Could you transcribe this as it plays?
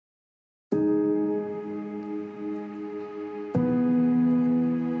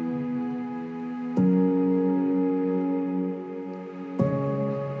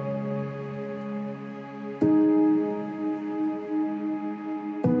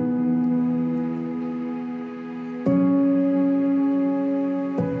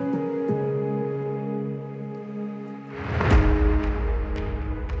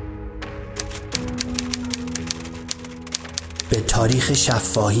تاریخ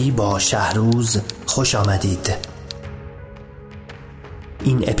شفاهی با شهروز خوش آمدید.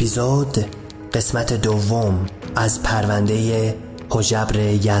 این اپیزود قسمت دوم از پرونده هژبر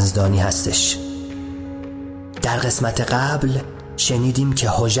یزدانی هستش. در قسمت قبل شنیدیم که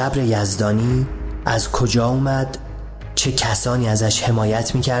هژبر یزدانی از کجا اومد، چه کسانی ازش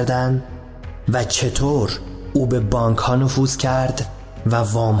حمایت می‌کردند و چطور او به بانک‌ها نفوذ کرد و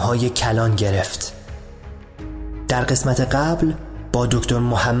وام‌های کلان گرفت. در قسمت قبل با دکتر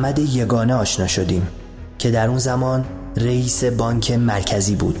محمد یگانه آشنا شدیم که در اون زمان رئیس بانک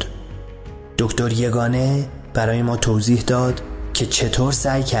مرکزی بود. دکتر یگانه برای ما توضیح داد که چطور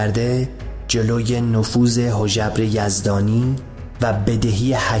سعی کرده جلوی نفوذ هژبر یزدانی و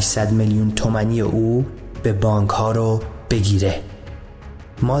بدهی 800 میلیون تومانی او به بانک ها رو بگیره.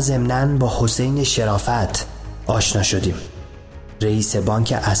 ما ضمناً با حسین شرافت آشنا شدیم، رئیس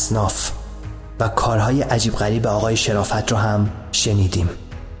بانک اصناف، و کارهای عجیب غریب آقای شرافت رو هم شنیدیم.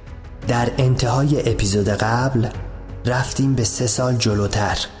 در انتهای اپیزود قبل رفتیم به 3 سال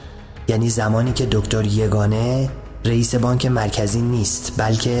جلوتر، یعنی زمانی که دکتر یگانه رئیس بانک مرکزی نیست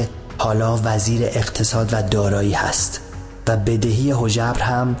بلکه حالا وزیر اقتصاد و دارایی هست و بدهی هژبر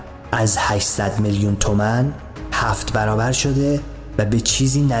هم از 800 میلیون تومان 7 برابر شده و به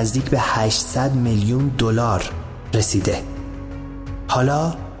چیزی نزدیک به 800 میلیون دلار رسیده.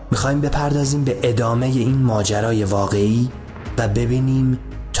 حالا میخوایم بپردازیم به ادامه این ماجرای واقعی و ببینیم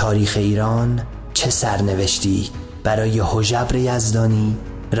تاریخ ایران چه سرنوشتی برای هژبر یزدانی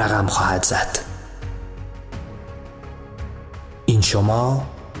رقم خواهد زد. این شما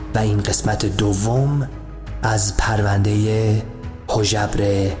و این قسمت دوم از پرونده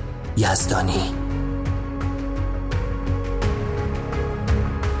هژبر یزدانی.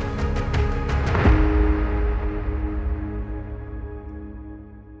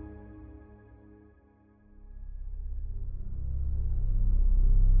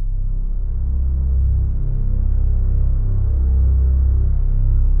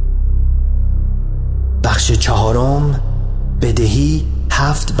 بخش 4، بدهی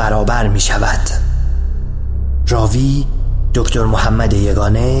 7 برابر می شود. راوی دکتر محمد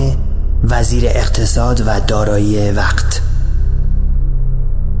یگانه، وزیر اقتصاد و دارایی وقت.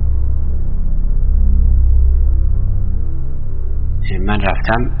 من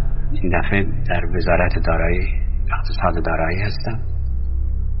رفتم این دفعه در وزارت دارایی، اقتصاد دارایی هستم.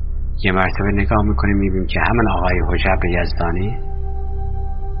 یه مرتبه نگاه میکنیم میبینیم که همون آقای هژبر یزدانی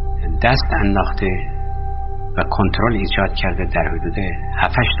دست انداخته و کنترل ایجاد کرده در حدود 7-8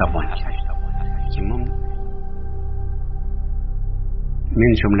 تا بانک که من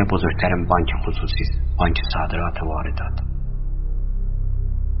جمله بزرگترین بانک خصوصی است، بانک صادرات و واردات،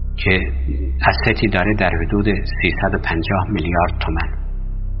 که استی داره در حدود 350 میلیارد تومان.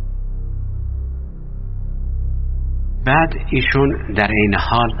 بعد ایشون در این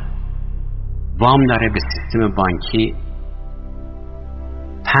حال وام داره به سیستم بانکی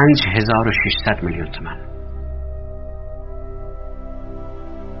 5600 میلیون تومان،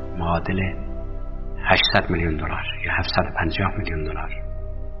 معادل 800 میلیون دلار یا 750 میلیون دلار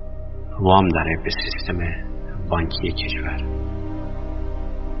وام داره به سیستم بانکی کشور.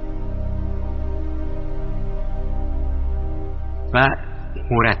 و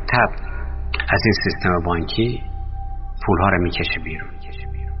مرتب از این سیستم بانکی پولها رو میکشه بیرون.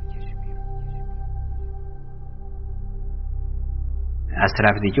 از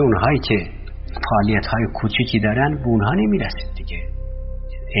طرف دیگه اونهایی که فعالیت‌های کوچیکی دارن به اونها نمیرسید دیگه.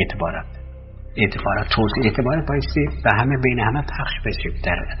 اعتبارات بایستی به همه بین همه پخش بشه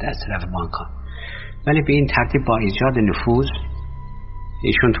در از طرف بانک‌ها، ولی به این ترتیب با ایجاد نفوذ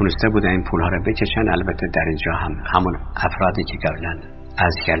ایشون تونسته بودن این پولها رو بکشن. البته در اینجا همون افرادی که قبلا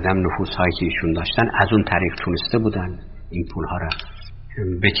از کردم نفوذهایی که ایشون داشتن از اون طریق تونسته بودن این پولها رو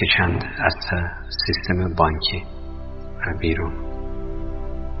بکشند از سیستم بانکی بیرون.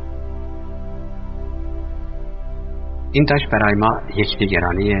 این داشت برای ما یک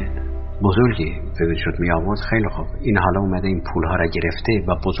نگرانی بزرگی به وجود می آورد. خیلی خوب، این حالا اومده این پولها را گرفته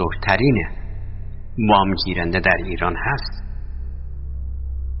و بزرگترین وام گیرنده در ایران هست.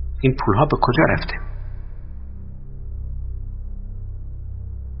 این پولها به کجا رفته؟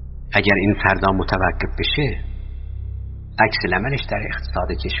 اگر این فردا متوقف بشه عکس العملش در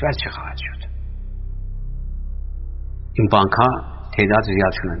اقتصاد کشور چه خواهد شد؟ این بانک ها تعداد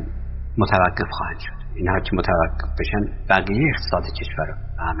زیادشون متوقف خواهند شد. اینها که متوقف بشن بقیه اقتصاد کشور رو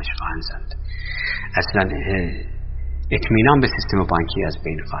همش خواهند زد. اصلا اطمینان به سیستم بانکی از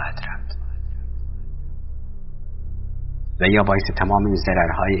بین خواهد رفت و یا باعث تمام این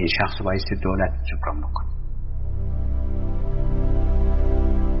ضررهای این شخص باعث دولت جبران بکنه.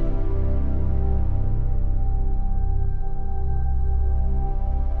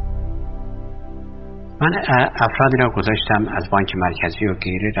 من افرادی را گذاشتم از بانک مرکزی و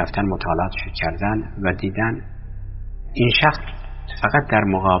غیره، رفتن مطالعات کردن و دیدن این شخص فقط در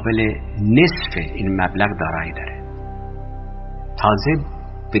مقابل نصف این مبلغ دارایی داره، تازه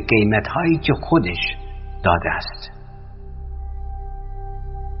به قیمت هایی که خودش داده است.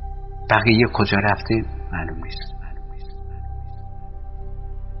 بقیه کجا رفته معلوم نیست.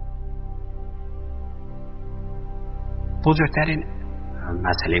 بزرگترین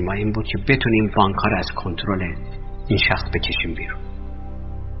مسئله ما این بود که بتونیم بانک ها را از کنترل این شخص بکشیم بیرون.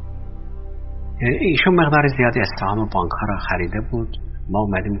 ایشون مقدار زیادی از سهام بانک ها را خریده بود. ما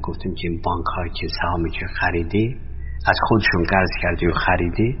اومدیم گفتیم که این بانک ها که سهامی که خریدی از خودشون قرض کردی و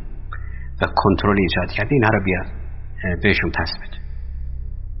خریدی و کنترل ایجاد کردی، اینها را بیا بهشون پس بده،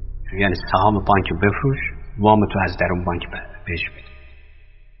 یعنی سهام بانک رو بفروش، وام تو از درون بانک بهش بده.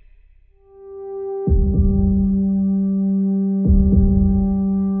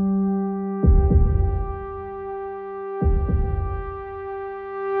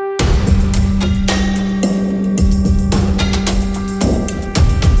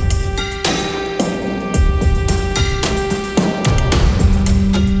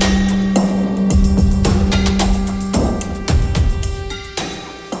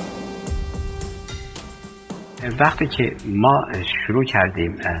 وقتی که ما شروع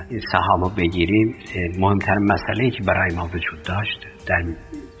کردیم این سهام رو بگیریم، مهمترین مسئله‌ای که برای ما وجود داشت در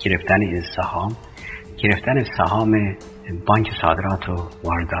گرفتن این سهام، گرفتن سهام بانک صادرات و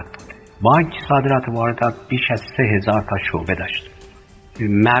واردات بود. بانک صادرات و واردات بیش از 3000 تا شعبه داشت.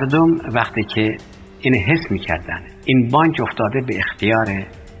 مردم وقتی که این حس می‌کردن این بانک افتاده به اختیار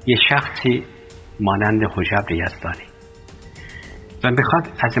یه شخصی مانند هژبر یزدانی و میخواد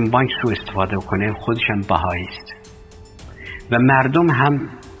از این بانک سوء استفاده کنه، خودش هم بهایی است و مردم هم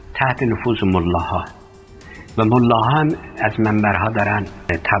تحت نفوذ ملاها و ملاها هم از منبرها دارن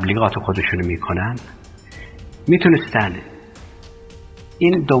تبلیغات خودشونو میکنن، میتونستن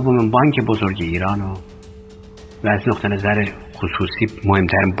این دومین بانک بزرگ ایرانو و از نقطه نظر خصوصی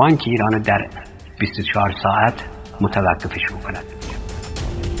مهمترین بانک ایرانو در 24 ساعت متوقفش بکنن.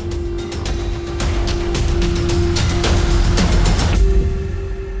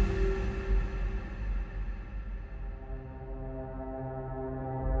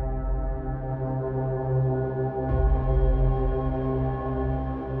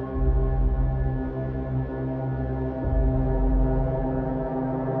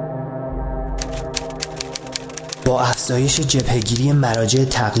 با افزایش جبهه‌گیری مراجع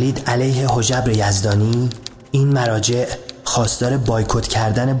تقلید علیه هژبر یزدانی، این مراجع خواستار بایکوت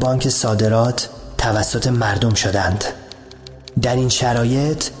کردن بانک صادرات توسط مردم شدند. در این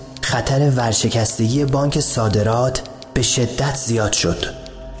شرایط خطر ورشکستگی بانک صادرات به شدت زیاد شد.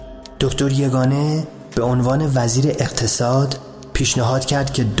 دکتر یگانه به عنوان وزیر اقتصاد پیشنهاد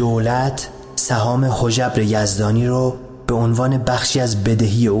کرد که دولت سهام هژبر یزدانی رو به عنوان بخشی از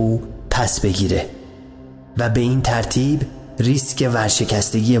بدهی او پس بگیره و به این ترتیب ریسک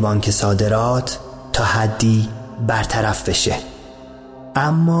ورشکستگی بانک صادرات تا حدی برطرف بشه.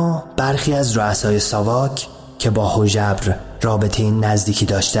 اما برخی از رؤسای ساواک که با هژبر رابطه نزدیکی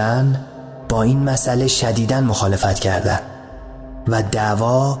داشتن با این مسئله شدیداً مخالفت کردند و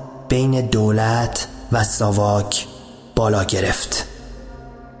دعوا بین دولت و ساواک بالا گرفت.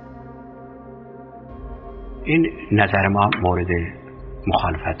 این نظر ما مورد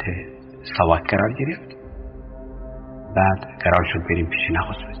مخالفت ساواک قرار گرفت. بعد قرار شد بریم پیش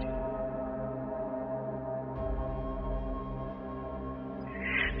نخست وزیر.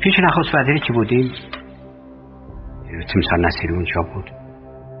 پیش نخست وزیری که بودیم، تیمسار نصیری اونجا بود،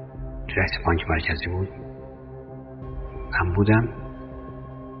 رئیس بانک مرکزی بود، من بودم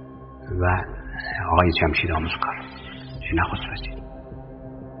و آقای جمشید آموزگار پیش نخست وزیر.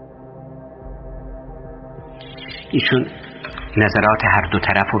 ایشون نظرات هر دو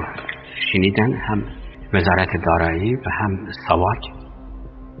طرف رو شنیدن، هم وزارت دارایی و هم ساواک.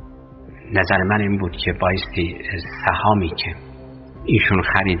 نظر من این بود که بایستی سهامی که ایشون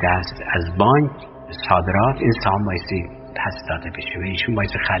خریده است از بانک صادرات، این سهام بایستی پس داده بشه و ایشون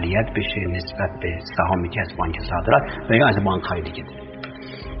بایستی خلیت بشه نسبت به سهامی که از بانک صادرات و یا از بانک های دیگه.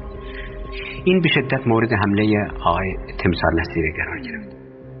 این به شدت مورد حمله آقای تیمسار نصیری قرار گرفت.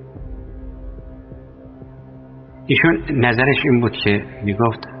 ایشون نظرش این بود که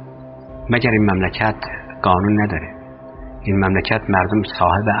میگفت مگر این مملکت قانون نداره؟ این مملکت مردم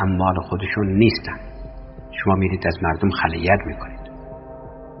صاحب اموال خودشون نیستن. شما میرید از مردم خلیت میکنید.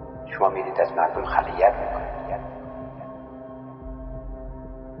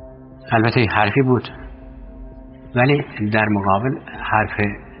 البته حرفی بود، ولی در مقابل حرف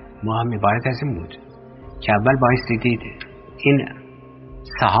ما هم عبارت از این بود که اول باعث دیدید این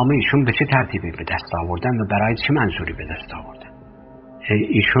سهام ایشون به چه ترتیبی به دست آوردن و برای چه منظوری به دست آوردن.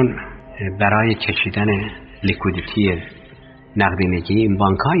 ایشون برای کشیدن لیکویدیتی نقدینگی این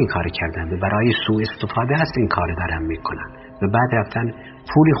بانک ها این کار کردن و برای سوء استفاده از این کار دارن میکنن و بعد رفتن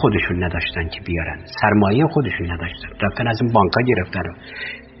پولی خودشون نداشتن که بیارن، سرمایه خودشون نداشتن، رفتن از این بانک ها گرفتن و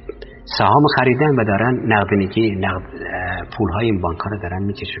سهام خریدن و دارن نقدینگی پول های این بانک ها رو دارن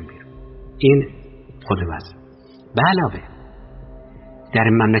میکشن بیرون. این خود وضع. به علاوه در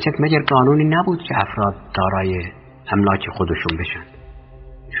این مملکت مگر قانونی نبود که افراد دارای املاک خودشون بشن؟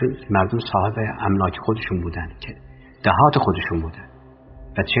 چون مردم صاحب املاک خودشون بودن که دهات خودشون بودن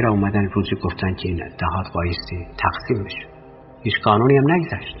و چرا اومدن روزی گفتن که این دهات بایستی تقسیم بشه؟ هیچ قانونی هم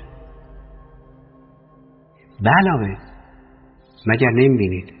نگذاشت. به علاوه مگر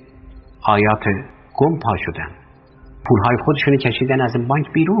نمیبینید آیات گم پا شدن، پولهای خودشونی کشیدن از این بانک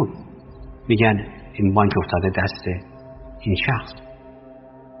بیرون، میگن این بانک افتاده دست این شخص.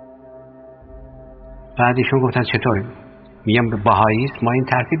 بعد ایشون گفتن چطوری؟ میگم به بهایی است، ما این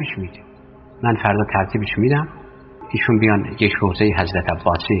ترتیبش میدیم، من فردا ترتیبش میدم، ایشون بیان یک روزه حضرت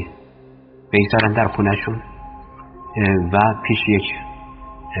عباسی بگذارن در خونهشون و پیش یک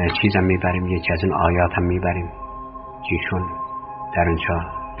چیزم میبریم، یکی از این آیات هم میبریم که ایشون در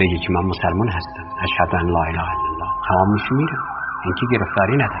اونجا بگی که من مسلمان هستم، اشهد ان لا اله الا الله، تمام میشه میره، این که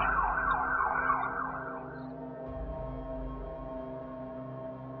گرفتاری نداره.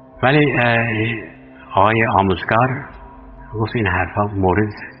 ولی آقای آموزگار گفت این حرفا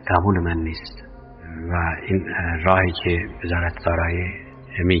مورد قبول من نیست و این راهی که وزارت دارایی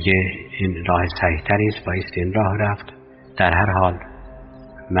میگه این راه صحیح تری است، بایست این راه رفت. در هر حال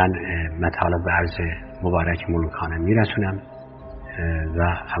من مطالب به عرض مبارک ملوکانه میرسونم و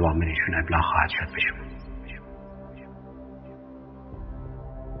اوامرشون ابلاغ خواهد شد به شما.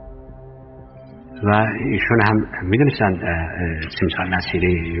 و ایشون هم میدونستن تیمسار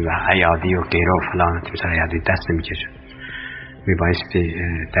نصیری و عیادی و غیره و فلان، تیمسار عیادی دست نمیکشه، میبایستی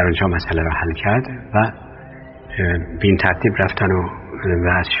در اونجا مسئله را حل کرد و به این ترتیب رفتن و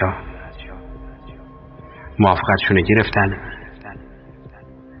از شاه موافقتشون گرفتن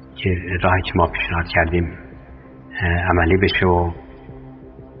که راهی که ما پیشنهاد کردیم عملی بشه و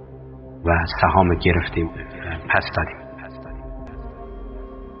سهام گرفتیم پس دادیم.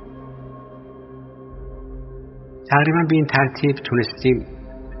 تقریبا به این ترتیب تونستیم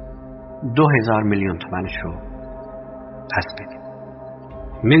 2000 میلیون تومنش رو پس بدیم،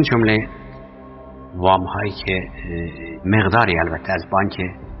 من جمله وام هایی که مقداری البته از بانک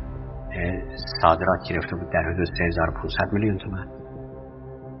صادرات گرفته بود در حدود 3500 میلیون تومان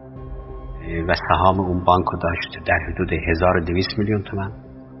و سهام اون بانک رو داشت در حدود 1200 میلیون تومان.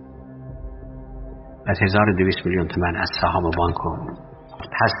 از 1200 میلیون تومان از سهام بانک رو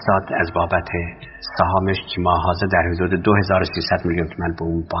پس داد از بابت سهامش که ماهازه در حدود 2300 میلیون تومان به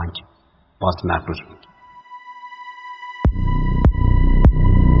اون بانک باز مقروض بود.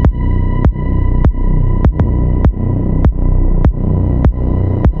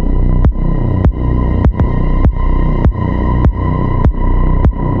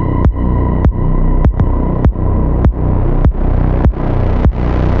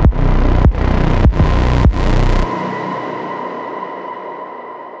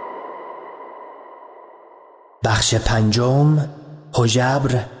 بخش پنجم،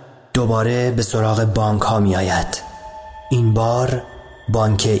 هژبر دوباره به سراغ بانک ها می آید. این بار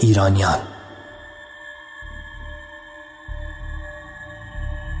بانک ایرانیان.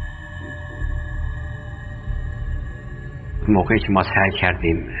 موقعی که ما سعی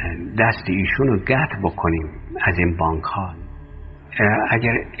کردیم دست ایشون رو قطع بکنیم از این بانک ها،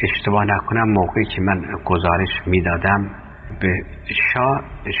 اگر اشتباه نکنم موقعی که من گزارش میدادم به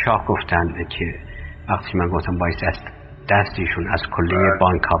شاه گفتند که وقتی من گفتم بایست از دستشون از کلیه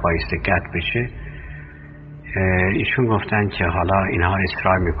بانک ها بایست قطع بشه، ایشون گفتن که حالا اینها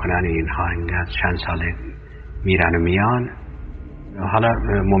اصرار میکنن، اینها اینقدر چند ساله میرن و میان، حالا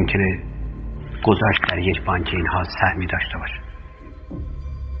ممکنه گذاشت در یک بانک اینها سهمی داشته باشه.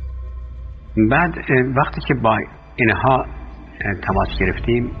 بعد وقتی که با اینها تماس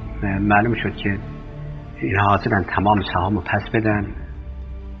گرفتیم معلوم شد که اینها حاضرن تمام سهام رو پس بدن،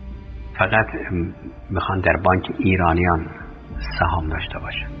 فقط میخوان در بانک ایرانیان سهام داشته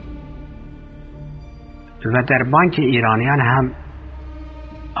باشن و در بانک ایرانیان هم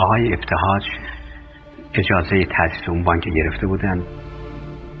آقای ابتهاج اجازه تأسیس اون بانک گرفته بودن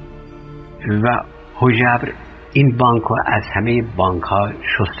و هژبر این بانک رو از همه بانک ها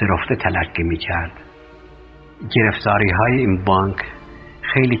شسته رفته تلقی میکرد. گرفتاری های این بانک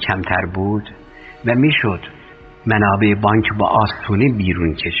خیلی کمتر بود و میشد منابع بانک با آسونی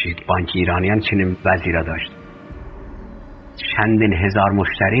بیرون کشید. بانک ایرانیان چنین وضعی را داشت. چندین هزار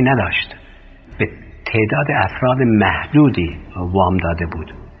مشتری نداشت، به تعداد افراد محدودی وام داده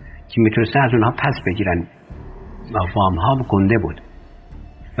بود که میتونستن از اونها پس بگیرن و وام ها گنده بود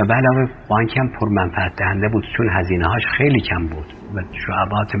و به علاوه بانک هم پرمنفعت دهنده بود چون هزینه هاش خیلی کم بود و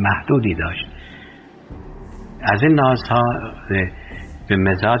شعبات محدودی داشت. از این نازها به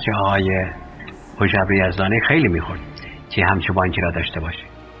مزاج آقای هژبر یزدانی خیلی میخورد که همچه بانکی را داشته باشه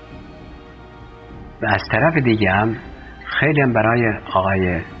و از طرف دیگه هم خیلی هم برای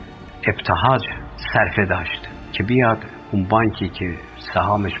آقای ابتهاج صرفه داشت که بیاد اون بانکی که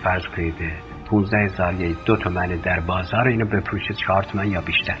سهامش فرض کنید 15,000 یا 2 تومن در بازار اینو بفروشه 4 تومن یا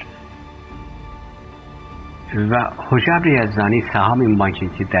بیشتر. و هژبر یزدانی سهام این بانکی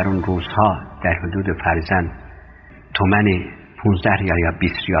که در اون روزها در حدود فرضاً تومن 15 یا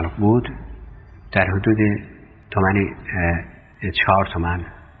 20 ریال بود، در حدود تومن 4 تومن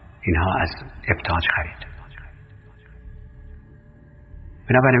اینها از ابتهاج خرید.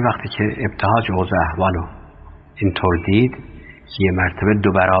 بنابراین وقتی که ابتهاج اوضاع احوالو اینطور دید که یه مرتبه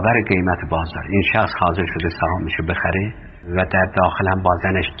 2 برابر قیمت بازار این شخص حاضر شده سهامشو بخره و در داخل هم با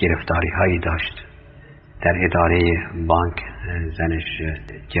زنش گرفتاری هایی داشت، در اداره بانک زنش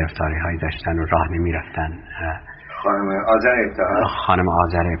گرفتاری هایی داشتن و راه نمی رفتن. خانم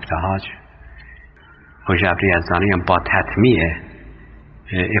آذر ابتهاج هژبر یزدانی با تطمیع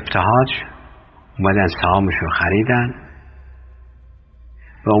ابتهاج اومدن سهامشو خریدن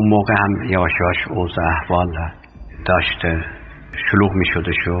و اون موقع هم یواش یواش اوضاع احوال داشت شلوغ می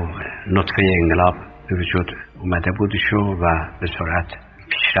شدش و نطفه انقلاب به وجود اومده بودش و به سرعت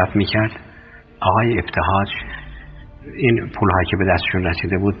پیشرفت می کرد. آقای ابتهاج این پولهایی که به دستشون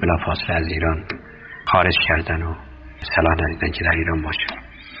رسیده بود بلافاصله از ایران خارج کردن و صلاح ندیدن که در ایران باشه.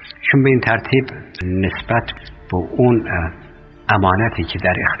 چون به این ترتیب نسبت به اون امانتی که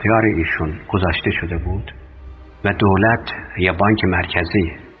در اختیار ایشون گذاشته شده بود و دولت یا بانک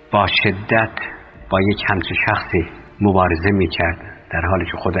مرکزی با شدت با یک همچین شخصی مبارزه میکرد، در حالی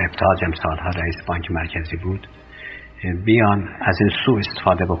که خود ابتهاج هم سالها رئیس بانک مرکزی بود، بیان از این سوء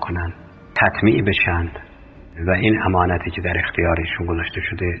استفاده بکنن، تطمیع بشند و این امانتی که در اختیارشون گذاشته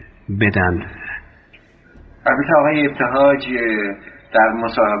شده بدن. البته آقای ابتهاج در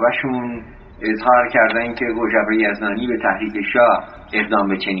مصاحبهشون اظهار کردن که هژبر یزدانی به تحریک شاه اقدام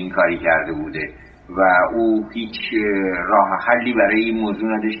به چنین کاری کرده بوده و او هیچ راه حلی برای این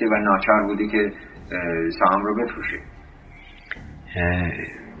موضوع نداشته و ناچار بوده که سهام رو بفروشه.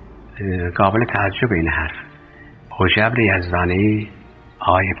 قابل تعجب این حرف. هژبر یزدانی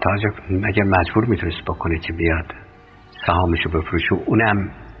آقای ابتهاج اگر مجبور میتونست بکنه که بیاد سهامشو بفروشه،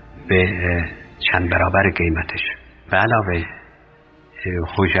 اونم به چند برابر قیمتش. به علاوه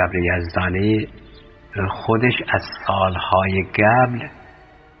هژبر یزدانی خودش از سالهای قبل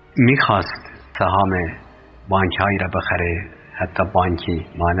میخواست سهام بانک هایی را بخره، حتی بانکی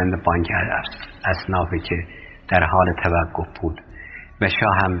مانند بانک اصنافی که در حال توقف بود و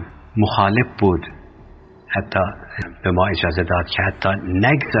شاه هم مخالف بود، حتی به ما اجازه داد که حتی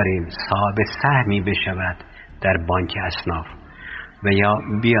نگذاریم صاحب سهمی بشود در بانک اصناف و یا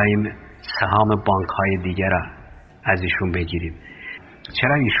بیاییم سهام بانک های دیگر را از ایشون بگیریم.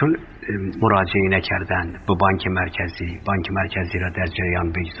 چرا ایشون مراجعه نکردند به بانک مرکزی را در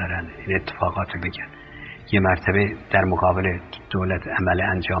جریان بگذارن، این اتفاقات رو بگن؟ یه مرتبه در مقابل دولت عمل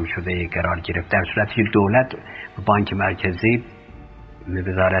انجام شده قرار گرفت، در صورتی که دولت بانک مرکزی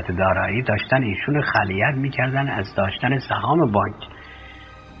وزارت دارایی داشتن ایشون خلیت میکردن از داشتن سهام بانک.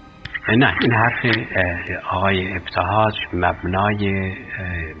 نه، این حرف آقای ابتهاج مبنای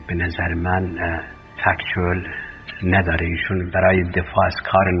به نظر من فکتوال نداره. ایشون برای دفاع از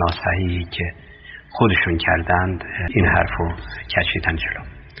کار ناصحیحی که خودشون کردند این حرفو کشیدن جلو.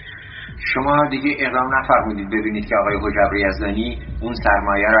 شما دیگه اقدام نفرمودید ببینید که آقای هژبر یزدانی اون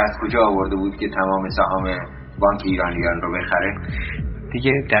سرمایه رو از کجا آورده بود که تمام سهام بانک ایران رو بخره؟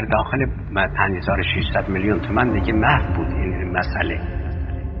 دیگه در داخل 5600 میلیون تومان دیگه محو بود این مسئله.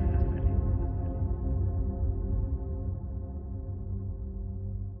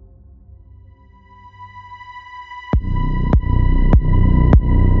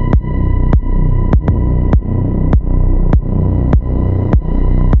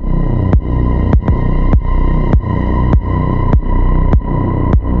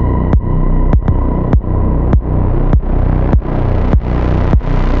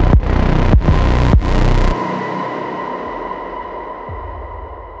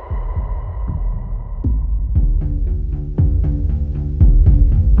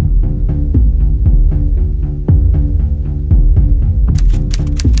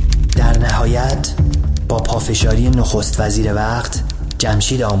 با پافشاری نخست وزیر وقت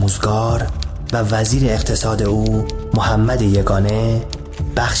جمشید آموزگار و وزیر اقتصاد او محمد یگانه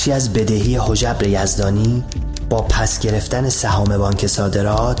بخشی از بدهی هژبر یزدانی با پس گرفتن سهام بانک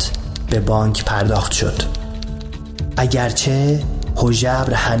صادرات به بانک پرداخت شد. اگرچه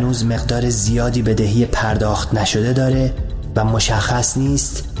هژبر هنوز مقدار زیادی بدهی پرداخت نشده داره و مشخص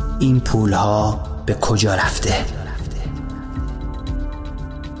نیست این پولها به کجا رفته.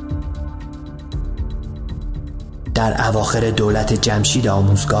 در اواخر دولت جمشید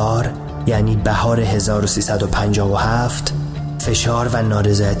آموزگار یعنی بهار 1357 فشار و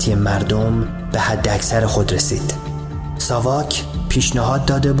نارضایتی مردم به حد اکثر خود رسید. ساواک پیشنهاد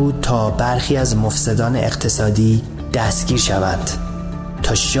داده بود تا برخی از مفسدان اقتصادی دستگیر شوند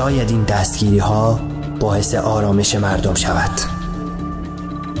تا شاید این دستگیری ها باعث آرامش مردم شود.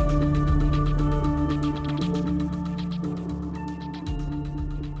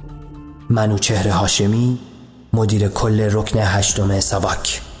 منوچهر هاشمی، مدیر کل رکن 8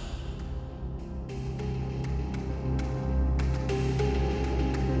 ساواک.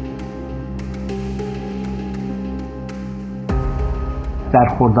 در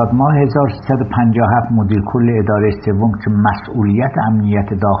خرداد ماه 1357 مدیر کل اداره سوم که مسئولیت امنیت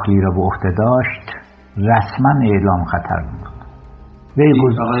داخلی را به عهده داشت رسما اعلام خطر بود.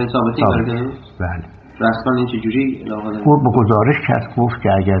 آقای ثابتی کرده؟ بله. رسما این چجوری اعلام داد؟ به گزارش کرد، گفت که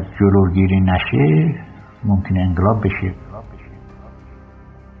اگر جلوگیری نشه ممکنه انقلاب بشه.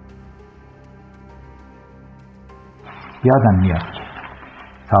 یادم میاد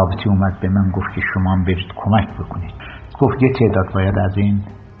ثابتی اومد به من گفت که شما هم برید کمک بکنید. گفت یه تعداد باید از این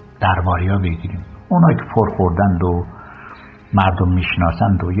درباریا بگیریم، اونایی که پر خوردند و مردم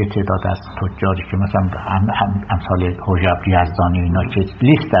میشناسند و یه تعداد از تجاری که مثلا امثال هژبر یزدانی اینا که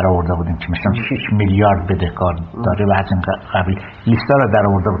لیست در آورده بودیم که مثلا 6 میلیارد بدهکار داره و از این قبیل لیستا رو در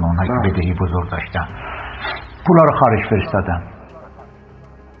آورده بودن، اونایی که بدهی بزرگ داشتن پولا رو خارج فرستادن.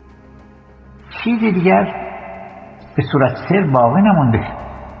 چیزی دیگر به صورت سر باقی نمونده،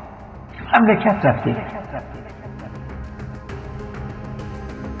 مملکت رفته.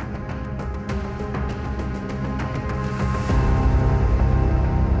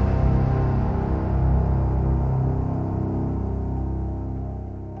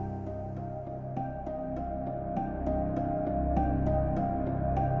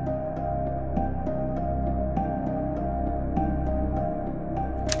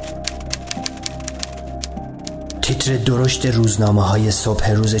 تیتر درشت روزنامه‌های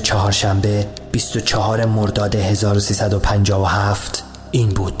صبح روز چهارشنبه 24 مرداد 1357 این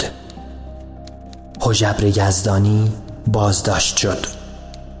بود: هژبر یزدانی بازداشت شد.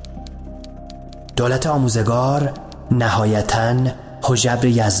 دولت آموزگار نهایتاً هژبر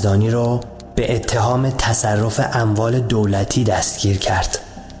یزدانی رو به اتهام تصرف اموال دولتی دستگیر کرد.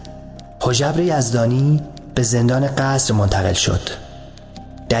 هژبر یزدانی به زندان قصر منتقل شد.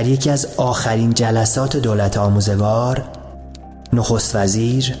 در یکی از آخرین جلسات دولت آموزگار نخست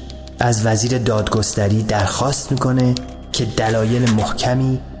وزیر از وزیر دادگستری درخواست میکنه که دلایل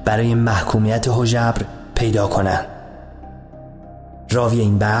محکمی برای محکومیت هژبر پیدا کنن. راوی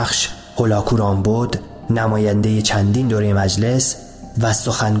این بخش هولاکو رامبد، نماینده چندین دوره مجلس و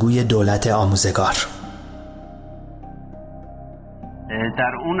سخنگوی دولت آموزگار.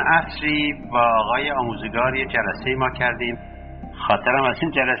 در اون عصری با آقای آموزگار یه جلسه ما کردیم. خاطرم از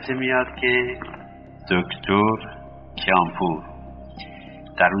این جلسه میاد که دکتر کیانپور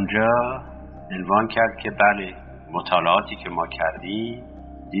در اونجا عنوان کرد که بله، مطالعاتی که ما کردیم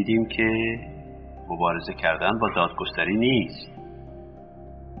دیدیم که مبارزه کردن با دادگستری نیست.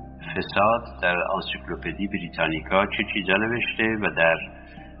 فساد در انسیکلوپدی بریتانیکا چه چیزا نوشته و در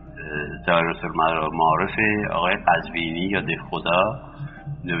دایره المعارف آقای قزوینی یا دهخدا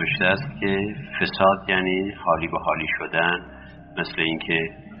نوشته است که فساد یعنی حالی به حالی شدن، مثل اینکه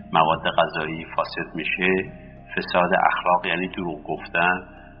مواد غذایی فاسد میشه. فساد اخلاق یعنی دروغ گفتن،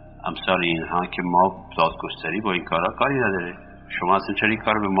 امثال اینها که ما دادگستری با این کارا کاری نداره. شما اصلا چرا این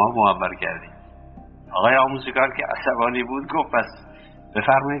کار به ما معبر کردید؟ آقای آموزگار که عصبانی بود گفت پس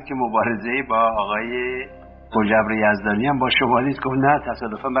بفرمایید که مبارزه با آقای هژبر یزدانی هم با شما نیست. گفت نه،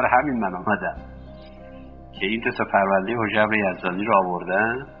 تصادفاً برای همین من آمدم که این دو تا پرونده هژبر یزدانی رو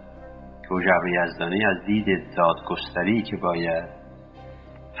آوردن که هژبر یزدانی از دید دادگستری که باید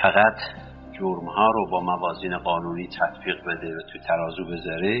فقط جرمها رو با موازین قانونی تطبیق بده و تو ترازو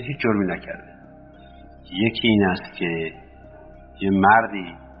بذاره، هیچ جرمی نکرده. یکی این است که یه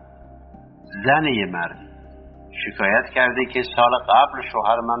مردی، زن یه مردی شکایت کرده که سال قبل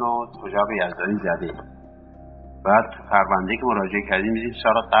شوهر منو هژبر یزدانی زده. بعد تو پرونده که مراجعه کردیم می‌دید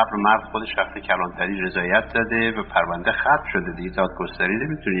سال قبل مرد خودش رفته کلانتری رضایت داده و پرونده ختم شده. دیگه دادگستری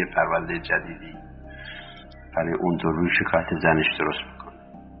نمیتونه یه پرونده جدیدی برای اون دو روی شکایت زنش درست بکنه.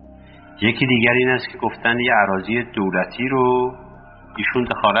 یکی دیگر این است که گفتن یه اراضی دولتی رو ایشون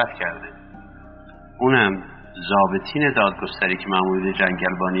دخالت کرده. اونم ضابطین دادگستری که مأمورین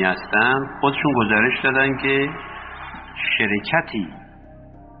جنگلبانی هستن خودشون گزارش دادن که شرکتی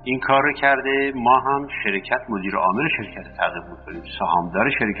این کار رو کرده، ما هم شرکت مدیر عامل شرکت تعقیب میکنیم، سهامدار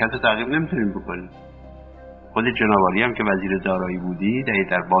شرکت رو تعقیب نمیتونیم بکنیم. خود جناب عالی هم که وزیر دارایی بودی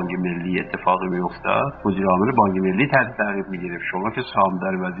در بانک ملی اتفاقی میافتاد، مدیر عامل بانک ملی تحت تعقیب میگرفت. شما که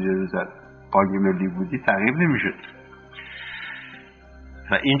سهامدار وزیر بانک ملی بودی تعقیب نمیشد.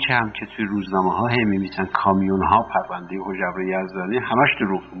 و این چه هم که توی روزنامه ها هم میمیسن کامیون ها پرونده هژبر یزدانی، همش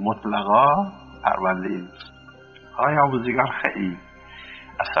دروغ، مطلقا پرونده این. آقای آموزگار خیلی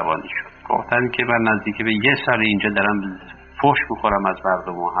عصبانی شد، گفتن که من نزدیک به 1 سال اینجا دارم فحش میخورم از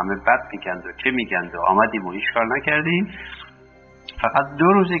مردم و همه بد میگند و چه میگند و آمدیم و هیچ کار نکردیم. فقط 2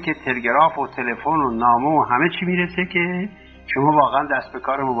 روزه که تلگراف و تلفن و نامه و همه چی میرسه که شما واقعا دست به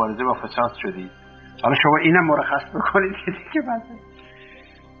کار مبارزه با فساد شدید. حالا شما اینم مرخص بکنید که دیگه بعد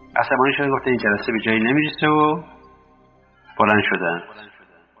عصبانی شده، گفته این جلسه به جایی نمیرسه و بلند شدن.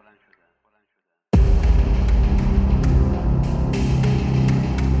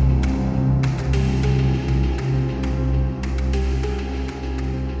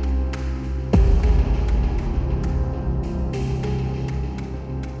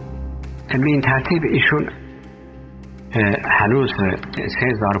 به این ترتیب ایشون هنوز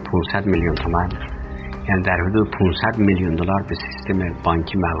 3500 میلیون تومان، یعنی در حدود 500 میلیون دلار به سیستم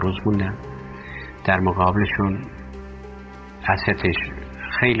بانکی مقروض موندن. در مقابلشون اسستش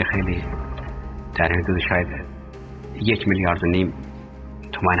خیلی خیلی در حدود شاید 1.5 میلیارد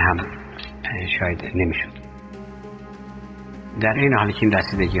تومان هم شاید نمیشد. در این حالی که این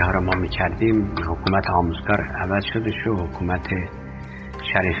رسیدگی ها را ما میکردیم، حکومت آموزگار عوض شده شد، حکومت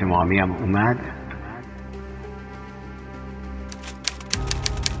شریف مامی هم اومد.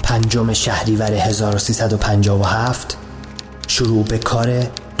 5 شهریور 1357 شروع به کار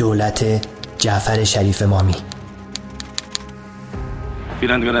دولت جعفر شریف مامی.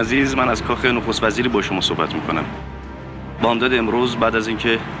 بینندگان عزیز، من از کاخ نخست وزیری با شما صحبت میکنم. بامداد امروز بعد از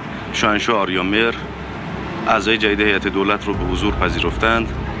اینکه شاهنشاه آریامهر اعضای جدید هیئت دولت رو به حضور پذیرفتند،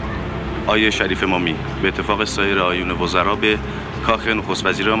 آیه شریف مامی به اتفاق سایر آیون وزرا به کاخ نخست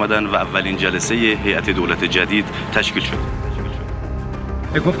وزیری آمدن و اولین جلسه هیئت دولت جدید تشکیل شد.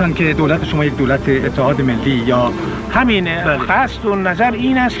 گفتن که دولت شما یک دولت اتحاد ملی یا همین قصد و نظر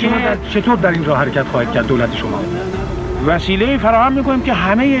این است که چطور در این راه حرکت خواهد کرد دولت شما؟ وسیله فراهم میکنیم که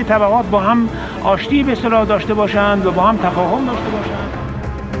همه طبقات با هم آشتی به اصطلاح داشته باشند و با هم تفاهم داشته باشند.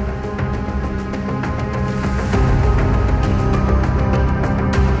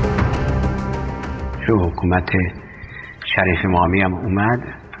 حکومت شریف مامی هم اومد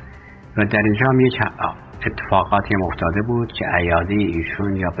و در اینجا هم یک اتفاقاتی هم افتاده بود که ایاده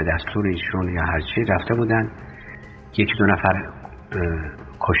ایشون یا به دستور ایشون یا هرچی رفته بودن، 1-2 نفر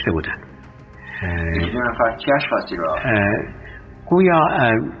کشته بودن. 1-2 نفر چه اشخاصی را؟ گویا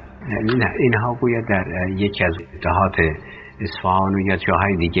اینها گویا در یکی از دهات اصفهان و یا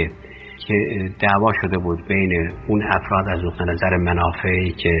جاهای دیگه که دعوا شده بود بین اون افراد از نقطه نظر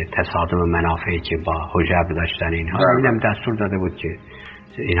منافعی که تصادم منافعی که با هژبر داشتن اینها، اینم دستور داده بود که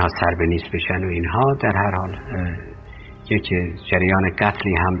اینها سر به نیست بشن و اینها. در هر حال یک جریان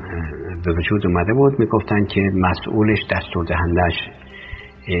قتلی هم به وجود اومده بود. میگفتن که مسئولش دستور دهندش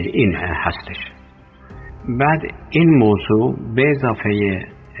این هستش. بعد این موضوع به اضافه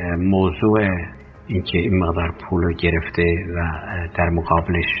موضوع اینکه این مقدار پول رو گرفته و در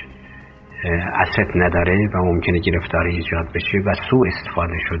مقابلش اسست نداره و ممکنه گرفتاری ایجاد بشه و سوء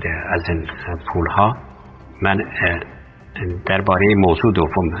استفاده شده از این پولها. من درباره موضوع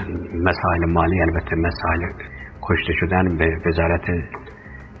دوم، مسائل مالی، البته مسائل کشته شدن به وزارت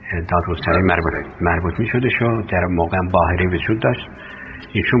دادگستری مربوط می شده شو در موقع باهری وجود داشت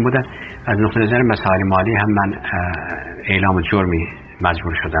ایشون بودن. از نقطه نظر مسائل مالی هم من اعلام جرمی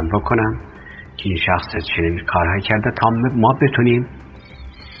مجبور شدم بکنم که این شخص چنین کارهایی کرده تا ما بتونیم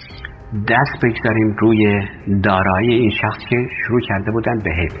دست بگذاریم روی دارایی این شخص که شروع کرده بودن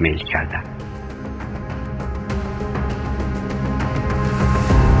به هیپ میل کردن.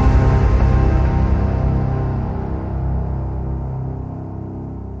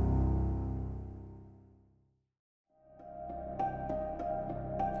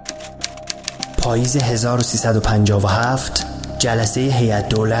 پاییز 1357 جلسه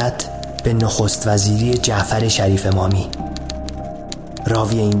هیئت دولت به نخست وزیری جعفر شریف مامی.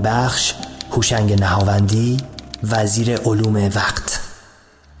 راوی این بخش هوشنگ نهاوندی، وزیر علوم وقت.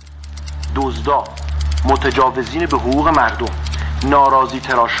 دزدا، متجاوزین به حقوق مردم ناراضی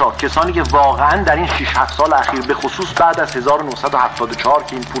تراشا، کسانی که واقعا در این 6-7 سال اخیر به خصوص بعد از 1974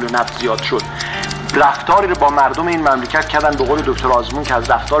 که این پول نفت زیاد شد رفتاری رو با مردم این مملکت کردن به قول دکتر آزمون که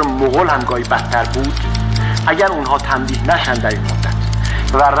از رفتار مغول هم گاهی بدتر بود، اگر اونها تنبیه نشن در این مدت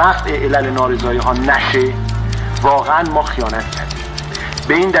و رفع علل نارضایی ها نشه، واقعا ما خیانت کردیم.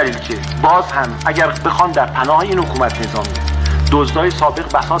 به این دلیل که باز هم اگر بخوان در پناه این حکومت نظامی دزدای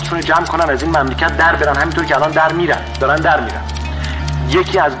سابق بساطشون جمع کنن از این مملکت در برن، همینطور که الان دارن در میرن.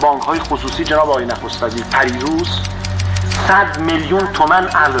 یکی از بانک‌های خصوصی جناب آقای نخست وزیر پریروز 100 میلیون تومان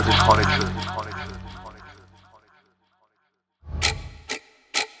ارزش خارج شد.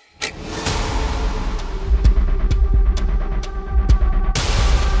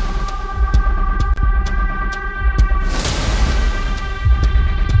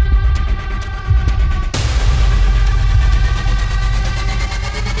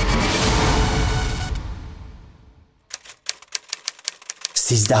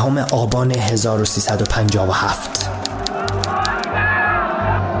 سیزدهم آبان 1357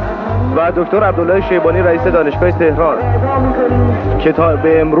 و دکتر عبدالله شیبانی رئیس دانشگاه تهران که تا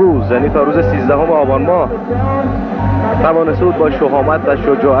به امروز یعنی تا روز 13 آبان ماه توانسته بود با شهامت و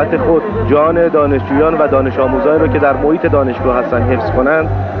شجاعت خود جان دانشجویان و دانش آموزانی را که در محیط دانشگاه هستند حفظ کنند،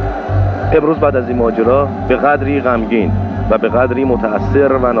 امروز بعد از این ماجرا به قدری غمگین و به قدری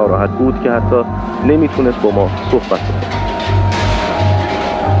متأثر و ناراحت بود که حتی نمیتونست با ما صحبت کنه.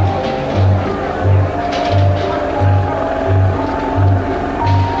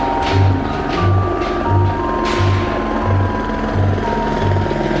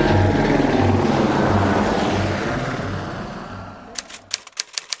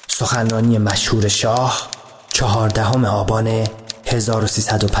 سخنرانی مشهور شاه 14 آبان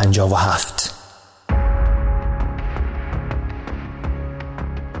 1357.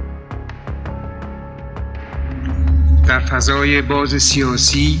 در فضای باز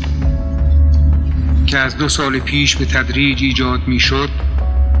سیاسی که از 2 سال پیش به تدریج ایجاد می شد،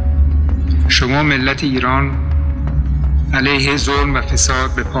 شما ملت ایران علیه ظلم و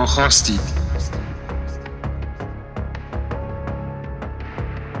فساد به پا خاستید.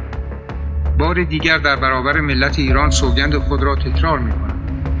 بار دیگر در برابر ملت ایران سوگند خود را تکرار می‌کنم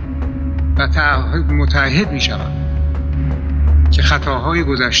و متعهد می‌شوم که خطاهای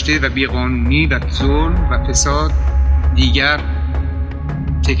گذشته و بیقانونی و ظلم و فساد دیگر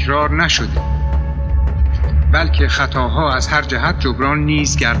تکرار نشده، بلکه خطاها از هر جهت جبران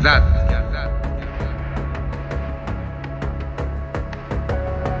نیز گردد.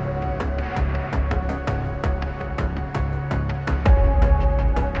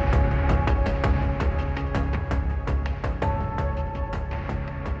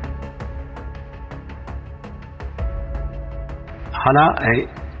 حالا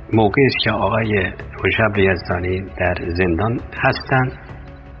موقعی است که آقای هژبر یزدانی در زندان هستند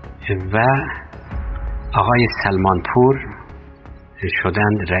و آقای سلمانپور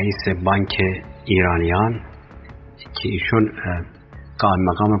شدند رئیس بانک ایرانیان که ایشون قائم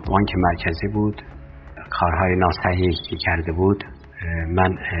مقام بانک مرکزی بود. کارهای ناصحیحی که کرده بود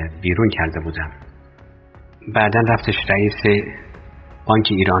من بیرون کرده بودم. بعدا رفتش رئیس بانک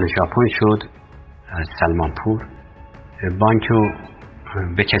ایران ژاپن شد. سلمانپور بانک رو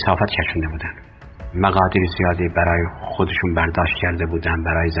به کثافت کشونده بودن، مقادیر زیادی برای خودشون برداشت کرده بودن،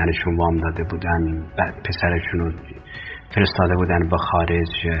 برای زنشون وام داده بودن، پسرشون رو فرستاده بودن به خارج،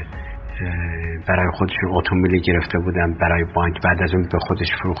 برای خودشون اتومبیلی گرفته بودن برای بانک، بعد از اون به خودش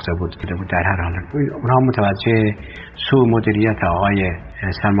فروخته بود. در هر حال اونها متوجه سوء مدیریت آقای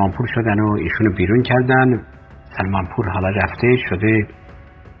سلمانپور شدن و ایشونو بیرون کردن. سلمانپور حالا رفته شده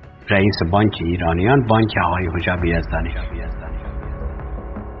رئیس بانک ایرانیان، بانک آقای هژبر یزدانی.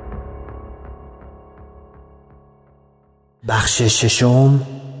 بخش ششم،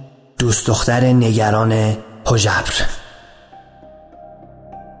 دوست دختر نگران هژبر.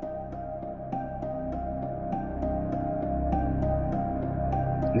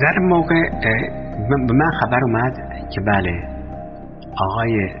 در موقع به من خبر اومد که بله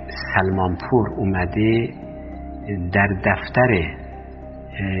آقای سلمانپور اومده در دفتر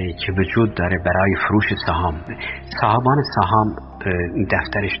که وجود داره برای فروش سهام، صاحبان سهام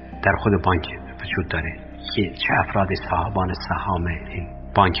دفترش در خود بانک وجود داره که چه افراد صاحبان سهام این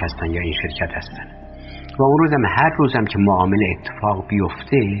بانک هستن یا این شرکت هستن و اون روزم هر روزم که معامله اتفاق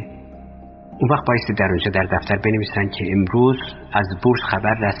بیفته اون وقت بایستی در اونجا در دفتر بنویسن که امروز از بورس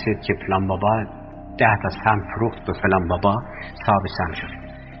خبر رسید که فلان بابا 10 تا سهم فروخت به فلان بابا صاحب سهم شد.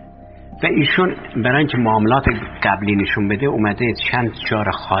 و ایشون برای اینکه معاملات قبلی نشون بده اومده چند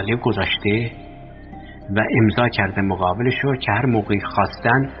جار خالی گذاشته و امضا کرده مقابلش رو که هر موقعی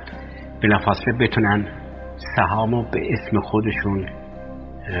خواستن بلافاصله بتونن سهامو به اسم خودشون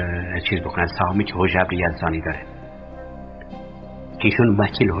چیز بکنن، سهامی که هژبر یزدانی داره. ایشون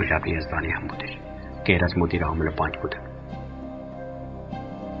وکیل هژبر یزدانی هم بودش، غیر از مدیر عامل بانک بوده.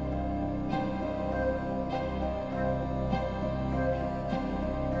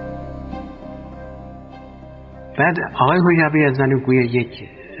 بعد آقای هژبر یزدانی گویا یک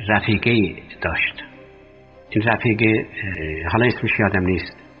رفیقه داشت. این رفیقه حالا اسمش یادم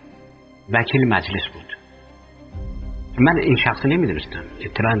نیست، وکیل مجلس بود. من این شخص نمیدونستم،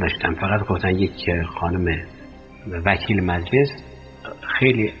 اطلاع داشتم، فقط گفتن یک خانم وکیل مجلس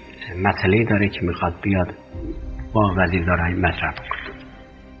خیلی مسئله داره که میخواد بیاد با وزیر دارایی مطرح کنه.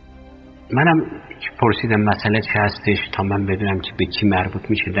 منم پرسیدم مسئله چه هستش تا من بدونم که به کی مربوط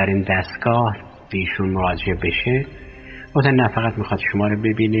میشه در این دستگاه به ایشون مراجعه بشه. گفتن نه، فقط میخواد شما رو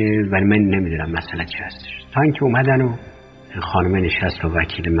ببینه ولی من نمیدونم مسئله چه هستش. تا اینکه اومدن و خانم نشست و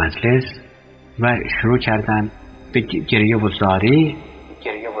وکیل مجلس و شروع کردن به گریه و زاری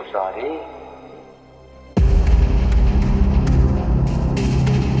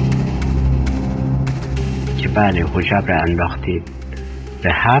که بله هژبر انداختید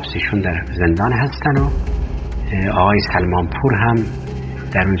به حبس، ایشون در زندان هستن و آقای سلمان پور هم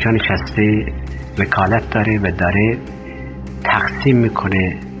در اونجا نشسته وکالت داره و داره تقسیم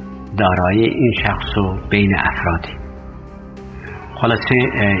میکنه دارایی این شخص رو بین افرادی. خلاصه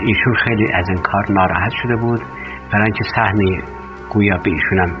ایشون خیلی از این کار ناراحت شده بود، برای اینکه سهمی گویا به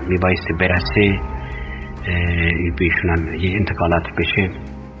ایشون هم میبایسته برسه، به ایشون هم یه انتقالات بشه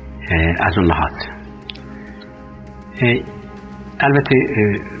از اون لحاظ. البته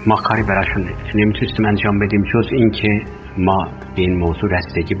ما کاری براشون نمیتونستیم انجام بدیم جز این که ما به این موضوع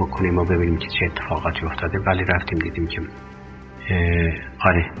رسیدگی بکنیم و ببینیم که چه اتفاقاتی افتاده. ولی رفتیم دیدیم که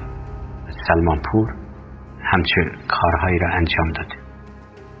آره سلمان پور همچه کارهایی را انجام داده.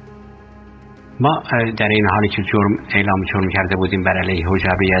 ما در این حالی که اعلام جرم کرده بودیم بر علیه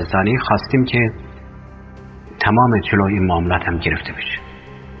هژبر یزدانی، خواستیم که تمام جلوی این معاملات هم گرفته بشه.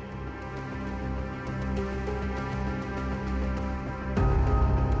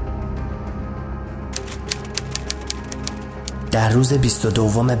 در روز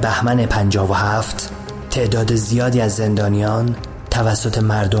 22 بهمن 57 تعداد زیادی از زندانیان توسط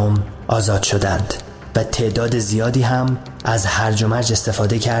مردم آزاد شدند و تعداد زیادی هم از هرج و مرج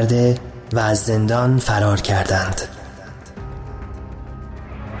استفاده کرده و از زندان فرار کردند.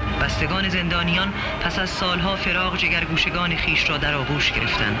 بستگان زندانیان پس از سالها فراق جگرگوشگان خیش را در آغوش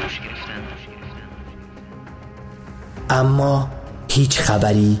گرفتند. اما هیچ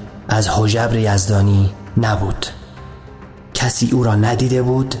خبری از هژبر یزدانی نبود. کسی او را ندیده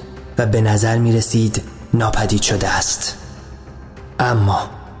بود و به نظر می رسید ناپدید شده است. اما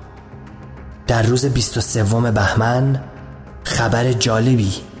در روز 23 بهمن خبر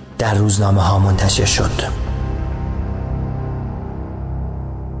جالبی در روزنامه ها منتشر شد.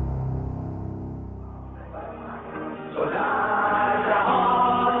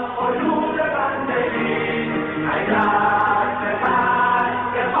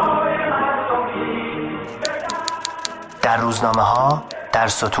 در روزنامه ها در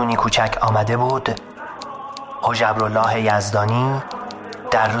ستونی کوچک آمده بود: هژبرالله یزدانی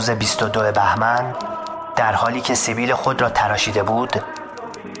در روز 22 بهمن در حالی که سبیل خود را تراشیده بود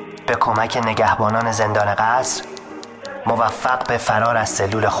به کمک نگهبانان زندان قصر موفق به فرار از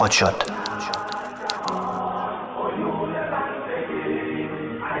سلول خود شد.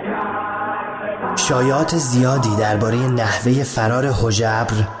 شایعات زیادی درباره نحوه فرار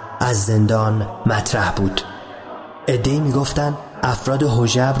هژبر از زندان مطرح بود. عده‌ای میگفتند افراد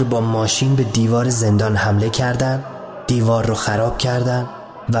هژبر با ماشین به دیوار زندان حمله کردند، دیوار رو خراب کردند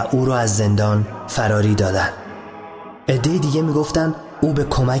و او رو از زندان فراری دادند. عده‌ای دیگه میگفتند او به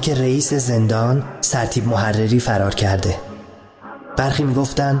کمک رئیس زندان سرتیپ محرری فرار کرده. برخی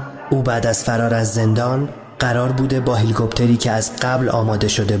میگفتند او بعد از فرار از زندان قرار بوده با هلیکوپتری که از قبل آماده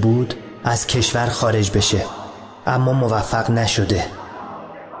شده بود از کشور خارج بشه، اما موفق نشده.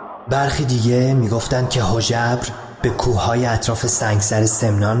 برخی دیگه میگفتند که هژبر به کوههای اطراف سنگسر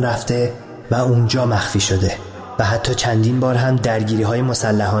سمنان رفته و اونجا مخفی شده و حتی چندین بار هم درگیری‌های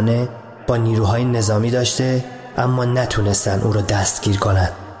مسلحانه با نیروهای نظامی داشته، اما نتونستن او رو دستگیر کنن.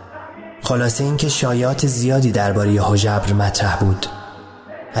 خلاصه این که شایعات زیادی درباره هژبر مطرح بود،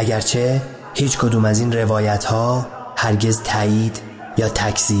 اگرچه هیچ کدوم از این روایت‌ها هرگز تایید یا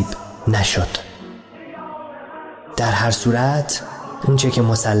تکذیب نشد. در هر صورت اونچه که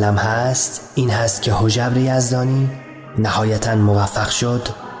مسلم هست این هست که هژبر یزدانی نهایتاً موفق شد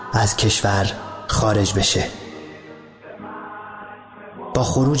از کشور خارج بشه. با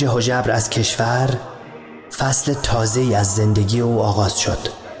خروج هژبر از کشور فصل تازه‌ای از زندگی او آغاز شد.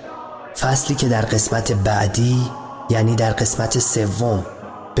 فصلی که در قسمت بعدی، یعنی در قسمت 3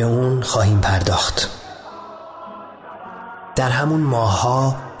 به اون خواهیم پرداخت. در همون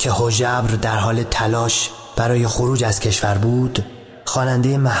ماه‌ها که هژبر در حال تلاش برای خروج از کشور بود،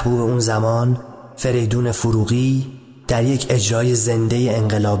 خواننده محبوب اون زمان فریدون فروغی در یک اجرای زنده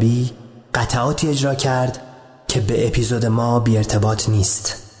انقلابی قطعاتی اجرا کرد که به اپیزود ما بی ارتباط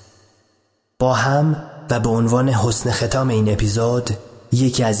نیست. با هم و به عنوان حسن ختام این اپیزود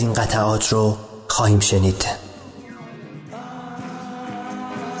یکی از این قطعات رو خواهیم شنید.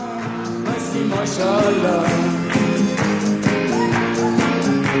 ماشاءالله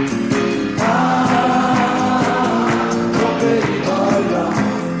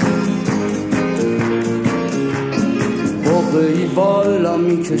باقی بالا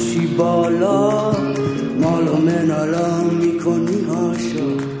میکشی بالا، مالا منالا میکنی هاشا،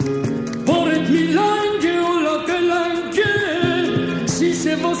 بارت میلنگه اولا قلنگه،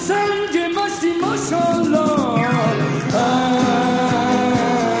 شیشه و سنگه مستی ماشاءالله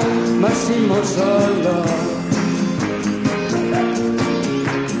مستی ماشاءالله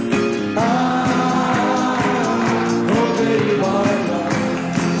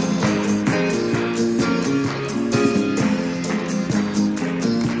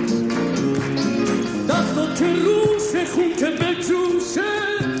خون که به جوشه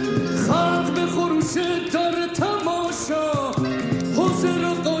خلق به خروشه داره تماشا، حضر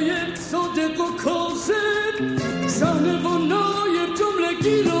و قایب صادق و کاذب، شانه و نایب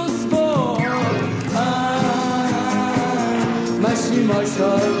جملگی رسوا، مشی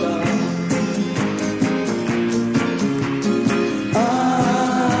ماشاءالله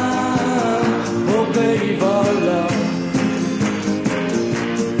حقی والا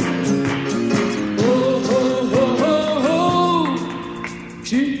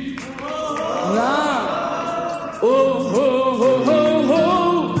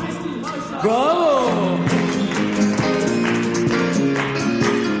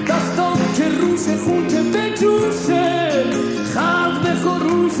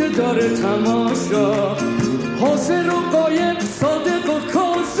داره تماشا، حاضر و قایب صادق و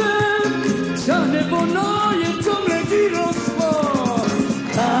کاذب، شهنه و نایب جملگی رسوا،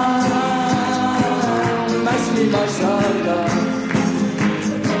 مشلی ماشاءالله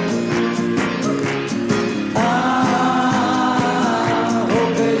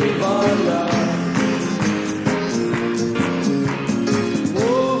حقی والا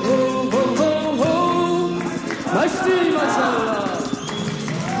مشلی ماشاءالله.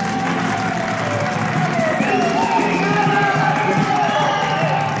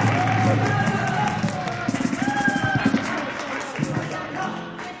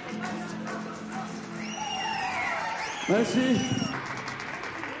 مرسی.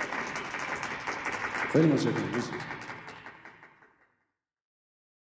 خیلی متشکرم.